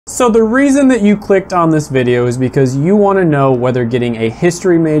So the reason that you clicked on this video is because you want to know whether getting a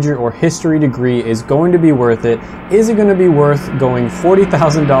history major or history degree is going to be worth it. Is it going to be worth going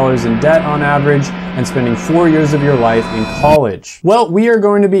 $40,000 in debt on average and spending 4 years of your life in college? Well, we are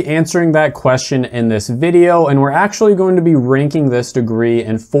going to be answering that question in this video, and we're actually going to be ranking this degree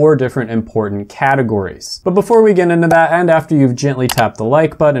in 4 different important categories. But before we get into that, and after you've gently tapped the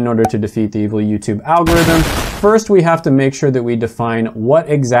like button in order to defeat the evil YouTube algorithm, first we have to make sure that we define what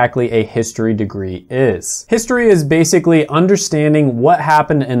exactly a history degree is. History is basically understanding what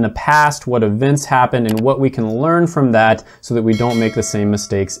happened in the past, what events happened, and what we can learn from that so that we don't make the same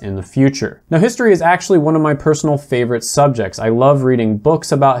mistakes in the future. Now, history is actually one of my personal favorite subjects. I love reading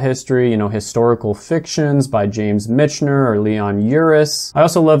books about history, historical fictions by James Michener or Leon Uris. I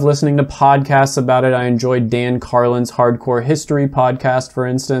also love listening to podcasts about it. I enjoyed Dan Carlin's Hardcore History podcast, for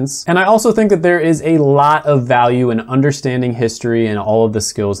instance. And I also think that there is a lot of value in understanding history and all of the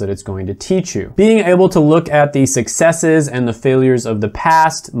skills that it's going to teach you. Being able to look at the successes and the failures of the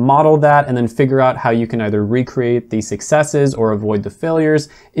past, model that, and then figure out how you can either recreate the successes or avoid the failures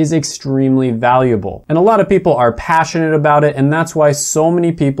is extremely valuable. And a lot of people are passionate about it, and that's why so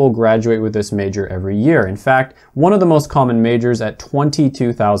many people graduate with this major every year. In fact, one of the most common majors at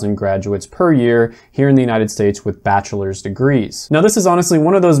 22,000 graduates per year here in the United States with bachelor's degrees. Now, this is honestly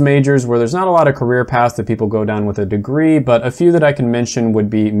one of those majors where there's not a lot of career paths that people go down with a degree, but a few that I can mention would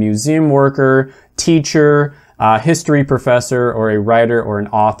be museum worker, teacher, history professor, or a writer or an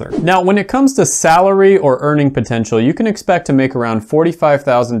author. Now, when it comes to salary or earning potential, you can expect to make around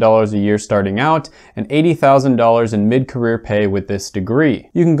 $45,000 a year starting out and $80,000 in mid-career pay with this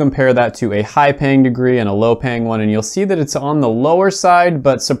degree. You can compare that to a high-paying degree and a low-paying one, and you'll see that it's on the lower side,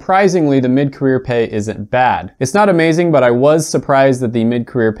 but surprisingly, the mid-career pay isn't bad. It's not amazing, but I was surprised that the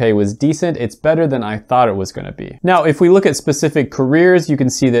mid-career pay was decent. It's better than I thought it was going to be. Now, if we look at specific careers, you can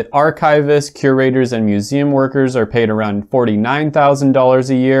see that archivists, curators, and museum workers are paid around $49,000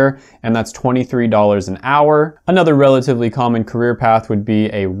 a year, and that's $23 an hour. Another relatively common career path would be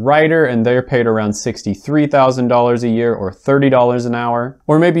a writer, and they're paid around $63,000 a year or $30 an hour.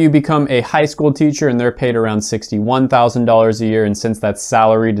 Or maybe you become a high school teacher and they're paid around $61,000 a year, and since that's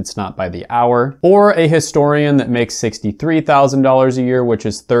salaried, it's not by the hour. Or a historian that makes $63,000 a year, which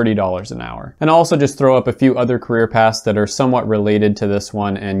is $30 an hour. And I'll also just throw up a few other career paths that are somewhat related to this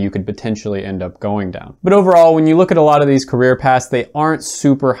one and you could potentially end up going down. But overall, when you look at a lot of these career paths, they aren't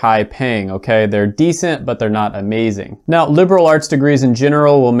super high paying, okay? They're decent, but they're not amazing. Now, liberal arts degrees in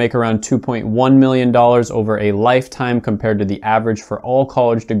general will make around $2.1 million over a lifetime compared to the average for all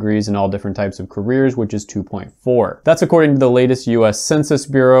college degrees in all different types of careers, which is 2.4. That's according to the latest US Census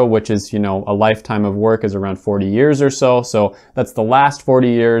Bureau, which is, a lifetime of work is around 40 years or so. So that's the last 40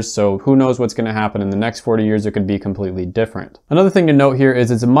 years. So who knows what's going to happen in the next 40 years? It could be completely different. Another thing to note here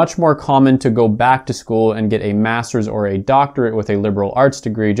is it's much more common to go back to school and get a master's or a doctorate with a liberal arts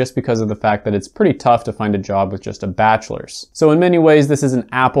degree just because of the fact that it's pretty tough to find a job with just a bachelor's. So in many ways, this is an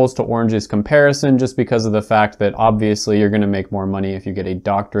apples to oranges comparison just because of the fact that obviously you're going to make more money if you get a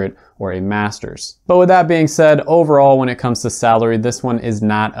doctorate or a master's. But with that being said, overall, when it comes to salary, this one is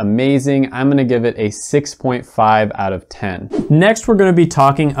not amazing. I'm going to give it a 6.5 out of 10. Next, we're going to be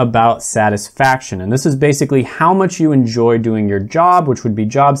talking about satisfaction. And this is basically how much you enjoy doing your job, which would be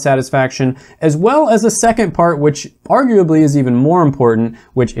job satisfaction, as well as a second part, which arguably is even more important,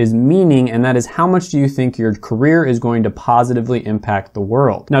 which is meaning. And that is how much do you think your career is going to positively impact the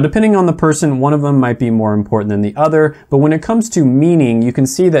world? Now, depending on the person, one of them might be more important than the other. But when it comes to meaning, you can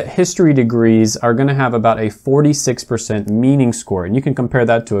see that history degrees are going to have about a 46% meaning score. And you can compare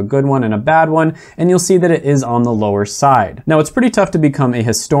that to a good one and a bad one, and you'll see that it is on the lower side. Now, it's pretty tough to become a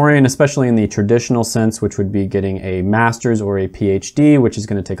historian, especially in the traditional sense, which would be getting a master's or a PhD, which is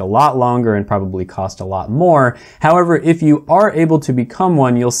going to take a lot longer and probably cost a lot more. However, if you are able to become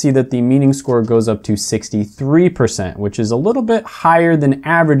one, you'll see that the meaning score goes up to 63%, which is a little bit higher than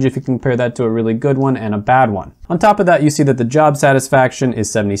average if you compare that to a really good one and a bad one. On top of that, you see that the job satisfaction is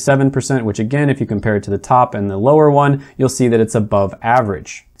 77%, which again, if you compare it to the top and the lower one, you'll see that it's above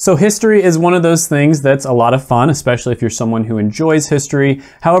average. So history is one of those things that's a lot of fun, especially if you're someone who enjoys history.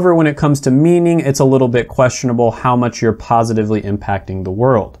 However, when it comes to meaning, it's a little bit questionable how much you're positively impacting the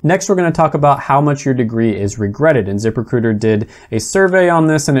world. Next, we're going to talk about how much your degree is regretted. And ZipRecruiter did a survey on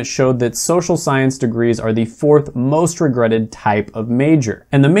this, and it showed that social science degrees are the 4th most regretted type of major.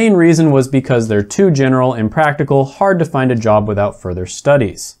 And the main reason was because they're too general, impractical, hard to find a job without further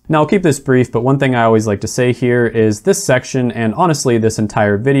studies. Now, I'll keep this brief, but one thing I always like to say here is this section, and honestly this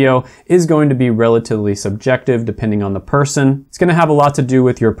entire video, video is going to be relatively subjective depending on the person. It's going to have a lot to do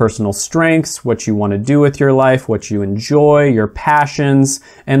with your personal strengths, what you want to do with your life, what you enjoy, your passions,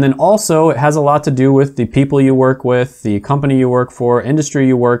 and then also it has a lot to do with the people you work with, the company you work for, industry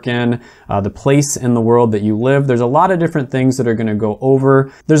you work in, the place in the world that you live. There's a lot of different things that are going to go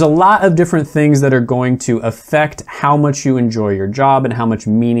over. There's a lot of different things that are going to affect how much you enjoy your job and how much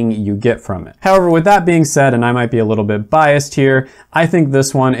meaning you get from it. However, with that being said, and I might be a little bit biased here, I think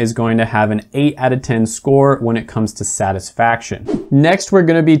this one is going to have an 8 out of 10 score when it comes to satisfaction. Next, we're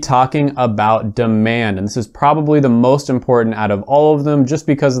going to be talking about demand, and this is probably the most important out of all of them just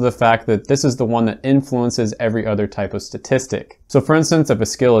because of the fact that this is the one that influences every other type of statistic. So for instance, if a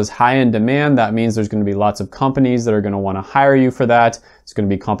skill is high in demand, that means there's going to be lots of companies that are going to want to hire you for that. It's going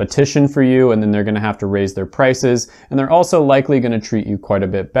to be competition for you, and then they're going to have to raise their prices, and they're also likely going to treat you quite a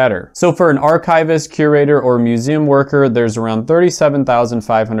bit better. So for an archivist, curator, or museum worker, there's around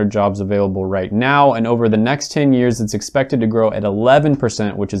 37,500 jobs available right now, and over the next 10 years, it's expected to grow at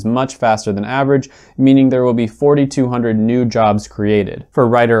 11%, which is much faster than average, meaning there will be 4,200 new jobs created. For a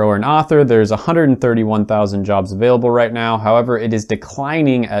writer or an author, there's 131,000 jobs available right now. However, it is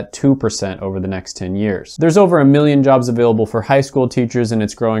declining at 2% over the next 10 years. There's over 1 million jobs available for high school teachers, and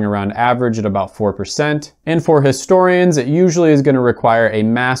it's growing around average at about 4%. And for historians, it usually is going to require a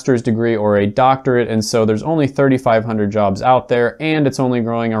master's degree or a doctorate, and so there's only 3,500 jobs out there, and it's only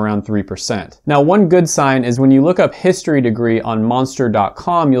growing around 3%. Now, one good sign is when you look up history degree on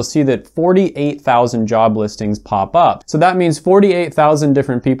monster.com, you'll see that 48,000 job listings pop up. So that means 48,000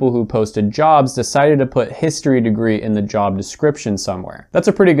 different people who posted jobs decided to put history degree in the job description somewhere. That's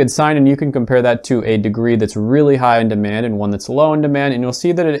a pretty good sign, and you can compare that to a degree that's really high in demand and one that's low in demand, and you'll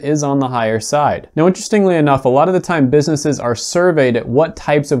see that it is on the higher side. Now, interestingly enough, a lot of the time businesses are surveyed at what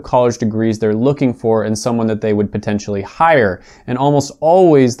types of college degrees they're looking for in someone that they would potentially hire. And almost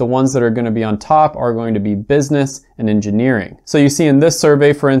always the ones that are going to be on top are going to be business and engineering. So you see in this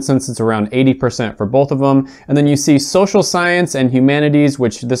survey, for instance, it's around 80% for both of them. And then you see social science and humanities,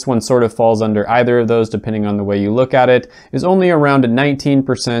 which this one sort of falls under either of those depending on the way you look at it, is only around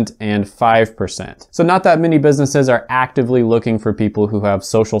 19% and 5%. So not that many businesses are actively looking for people who have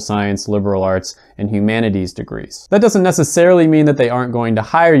social science, liberal arts, and humanities degrees. That doesn't necessarily mean that they aren't going to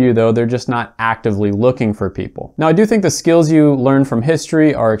hire you though, they're just not actively looking for people. Now, I do think the skills you learn from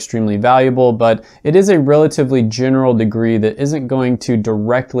history are extremely valuable, but it is a relatively general degree that isn't going to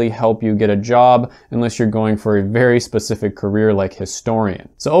directly help you get a job unless you're going for a very specific career like historian.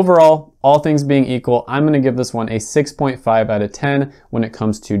 So overall, all things being equal, I'm going to give this one a 6.5 out of 10 when it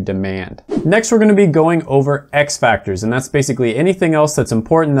comes to demand. Next, we're going to be going over X factors, and that's basically anything else that's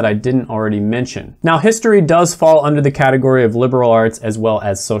important that I didn't already mention. Now, history does fall under the category of liberal arts as well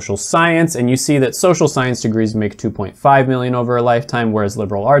as social science, and you see that social science degrees make 2.5 million over a lifetime, whereas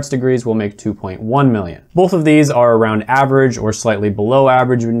liberal arts degrees will make 2.1 million. Both of these are around average or slightly below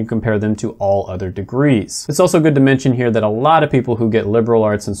average when you compare them to all other degrees. It's also good to mention here that a lot of people who get liberal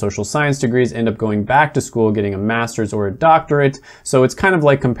arts and social science degrees end up going back to school, getting a master's or a doctorate, so it's kind of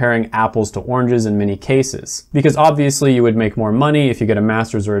like comparing apples to oranges in many cases. Because obviously you would make more money if you get a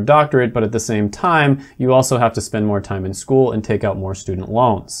master's or a doctorate, but at the same time, you also have to spend more time in school and take out more student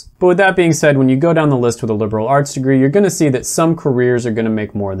loans. But with that being said, when you go down the list with a liberal arts degree, you're going to see that some careers are going to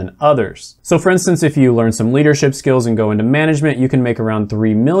make more than others. So for instance, if you learn some leadership skills and go into management, you can make around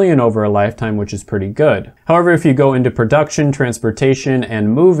 3 million over a lifetime, which is pretty good. However, if you go into production, transportation,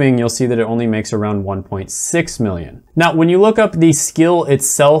 and moving, you'll see that it only makes around 1.6 million. Now, when you look up the skill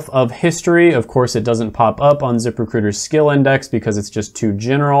itself of history, of course, it doesn't pop up on ZipRecruiter's skill index because it's just too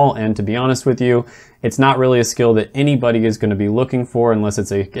general, and to be honest with you, it's not really a skill that anybody is going to be looking for unless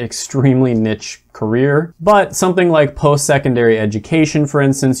it's an extremely niche career. But something like post-secondary education, for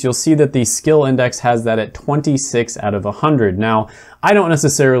instance, you'll see that the skill index has that at 26 out of 100. Now, I don't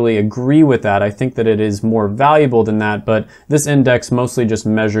necessarily agree with that. I think that it is more valuable than that, but this index mostly just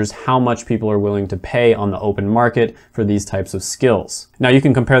measures how much people are willing to pay on the open market for these types of skills. Now, you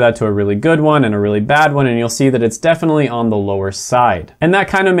can compare that to a really good one and a really bad one, and you'll see that it's definitely on the lower side. And that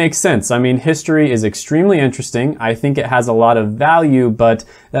kind of makes sense. I mean, history is extremely interesting. I think it has a lot of value, but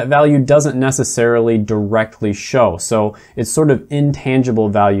that value doesn't necessarily directly show. So it's sort of intangible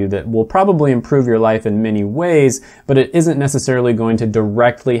value that will probably improve your life in many ways, but it isn't necessarily going to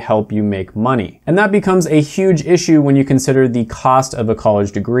directly help you make money. And that becomes a huge issue when you consider the cost of a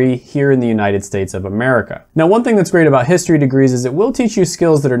college degree here in the United States of America. Now, one thing that's great about history degrees is it will teach you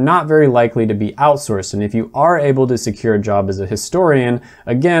skills that are not very likely to be outsourced. And if you are able to secure a job as a historian,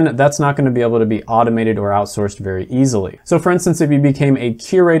 again, that's not going to be able to be automated or outsourced very easily. So for instance, if you became a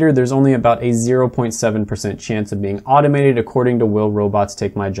curator, there's only about a 0.7% chance of being automated according to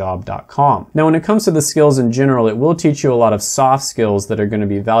willrobotstakemyjob.com. Now, when it comes to the skills in general, it will teach you a lot of soft skills that are going to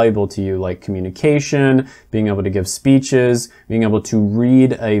be valuable to you, like communication, being able to give speeches, being able to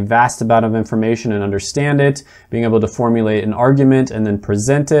read a vast amount of information and understand it, being able to formulate an argument and then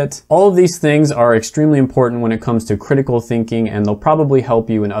present it. All of these things are extremely important when it comes to critical thinking, and they'll probably help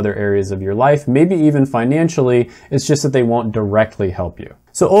you in other areas of your life, maybe even financially. It's just that they won't directly help you.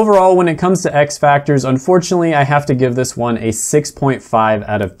 So overall, when it comes to X factors, unfortunately, I have to give this one a 6.5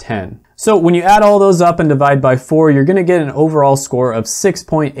 out of 10. So when you add all those up and divide by 4, you're going to get an overall score of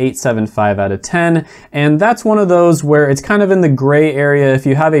 6.875 out of 10. And that's one of those where it's kind of in the gray area. If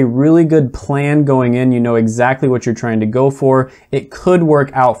you have a really good plan going in, you know exactly what you're trying to go for, it could work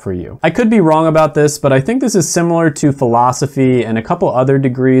out for you. I could be wrong about this, but I think this is similar to philosophy and a couple other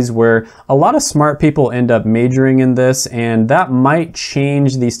degrees where a lot of smart people end up majoring in this, and that might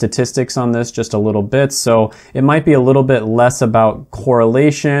change the statistics on this just a little bit. So it might be a little bit less about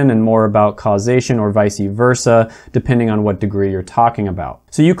correlation and more about causation, or vice versa, depending on what degree you're talking about.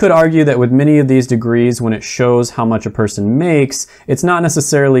 So you could argue that with many of these degrees, when it shows how much a person makes, it's not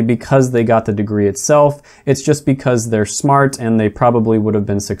necessarily because they got the degree itself, it's just because they're smart and they probably would have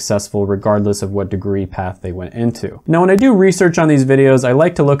been successful regardless of what degree path they went into. Now, when I do research on these videos, I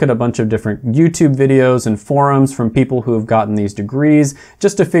like to look at a bunch of different YouTube videos and forums from people who have gotten these degrees,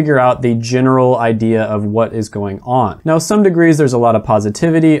 just to figure out the general idea of what is going on. Now, some degrees there's a lot of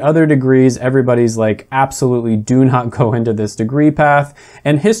positivity, other degrees everybody's like, absolutely do not go into this degree path.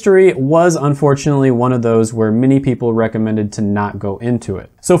 And history was unfortunately one of those where many people recommended to not go into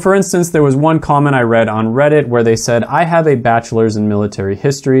it. So for instance, there was one comment I read on Reddit where they said, I have a bachelor's in military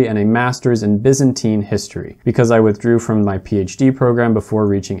history and a master's in Byzantine history because I withdrew from my PhD program before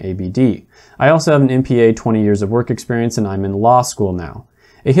reaching ABD. I also have an MPA, 20 years of work experience, and I'm in law school now.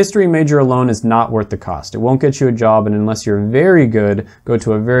 A history major alone is not worth the cost. It won't get you a job, and unless you're very good, go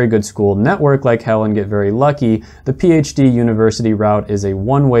to a very good school, network like hell, and get very lucky, the PhD university route is a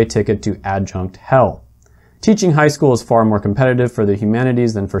one-way ticket to adjunct hell. Teaching high school is far more competitive for the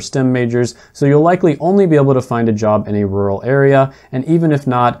humanities than for STEM majors, so you'll likely only be able to find a job in a rural area, and even if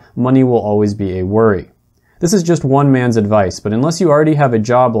not, money will always be a worry. This is just one man's advice, but unless you already have a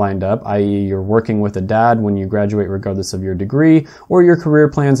job lined up, i.e. you're working with a dad when you graduate regardless of your degree, or your career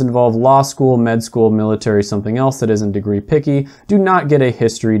plans involve law school, med school, military, something else that isn't degree picky, do not get a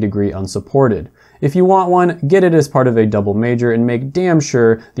history degree unsupported. If you want one, get it as part of a double major and make damn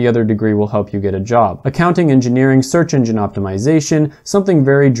sure the other degree will help you get a job. Accounting, engineering, search engine optimization, something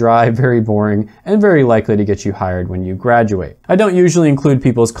very dry, very boring, and very likely to get you hired when you graduate. I don't usually include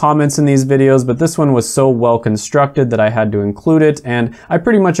people's comments in these videos, but this one was so well constructed that I had to include it, and I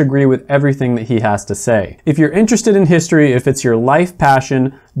pretty much agree with everything that he has to say. If you're interested in history, if it's your life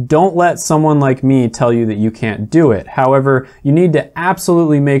passion, don't let someone like me tell you that you can't do it. However, you need to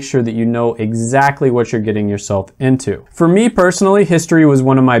absolutely make sure that you know exactly what you're getting yourself into. For me personally, history was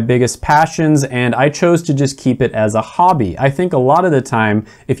one of my biggest passions, and I chose to just keep it as a hobby. I think a lot of the time,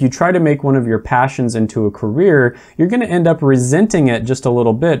 if you try to make one of your passions into a career, you're going to end up resenting it just a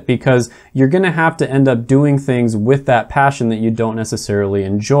little bit because you're going to have to end up doing things with that passion that you don't necessarily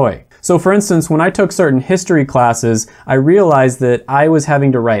enjoy. So for instance, when I took certain history classes, I realized that I was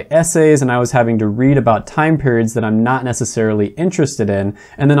having to write essays and I was having to read about time periods that I'm not necessarily interested in.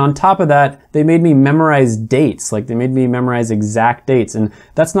 And then on top of that, they made me memorize dates. Like they made me memorize exact dates. And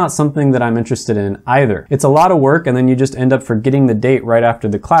that's not something that I'm interested in either. It's a lot of work, and then you just end up forgetting the date right after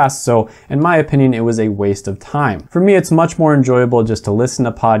the class. So in my opinion, it was a waste of time. For me, it's much more enjoyable just to listen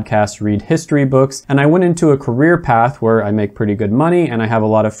to podcasts, read history books. And I went into a career path where I make pretty good money and I have a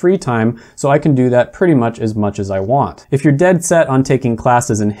lot of free time, so I can do that pretty much as I want. If you're dead set on taking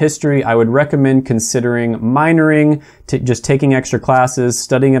classes in history, I would recommend considering minoring, just taking extra classes,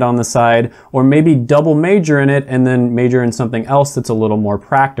 studying it on the side, or maybe double major in it and then major in something else that's a little more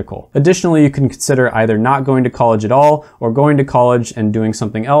practical. Additionally, you can consider either not going to college at all or going to college and doing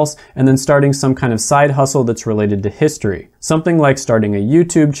something else and then starting some kind of side hustle that's related to history. Something like starting a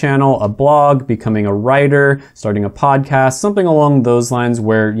YouTube channel, a blog, becoming a writer, starting a podcast, something along those lines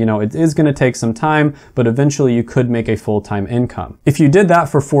where, you know, it is going to take some time, but eventually you could make a full-time income. If you did that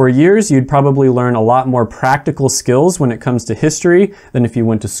for 4 years, you'd probably learn a lot more practical skills when it comes to history than if you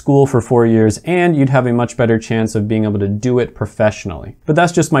went to school for 4 years, and you'd have a much better chance of being able to do it professionally. But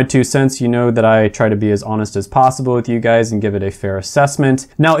that's just my 2 cents. You know that I try to be as honest as possible with you guys and give it a fair assessment.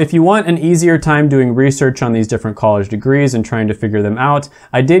 Now, if you want an easier time doing research on these different college degrees and trying to figure them out,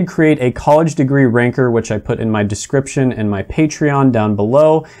 I did create a college degree ranker, which I put in my description and my Patreon down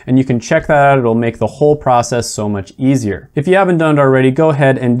below, and you can check that out. It'll make the whole process so much easier. If you haven't done it already, go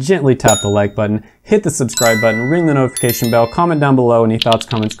ahead and gently tap the like button, hit the subscribe button, ring the notification bell, comment down below any thoughts,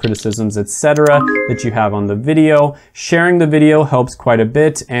 comments, criticisms, etc. that you have on the video. Sharing the video helps quite a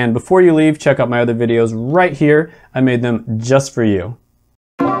bit, and before you leave, check out my other videos right here. I made them just for you.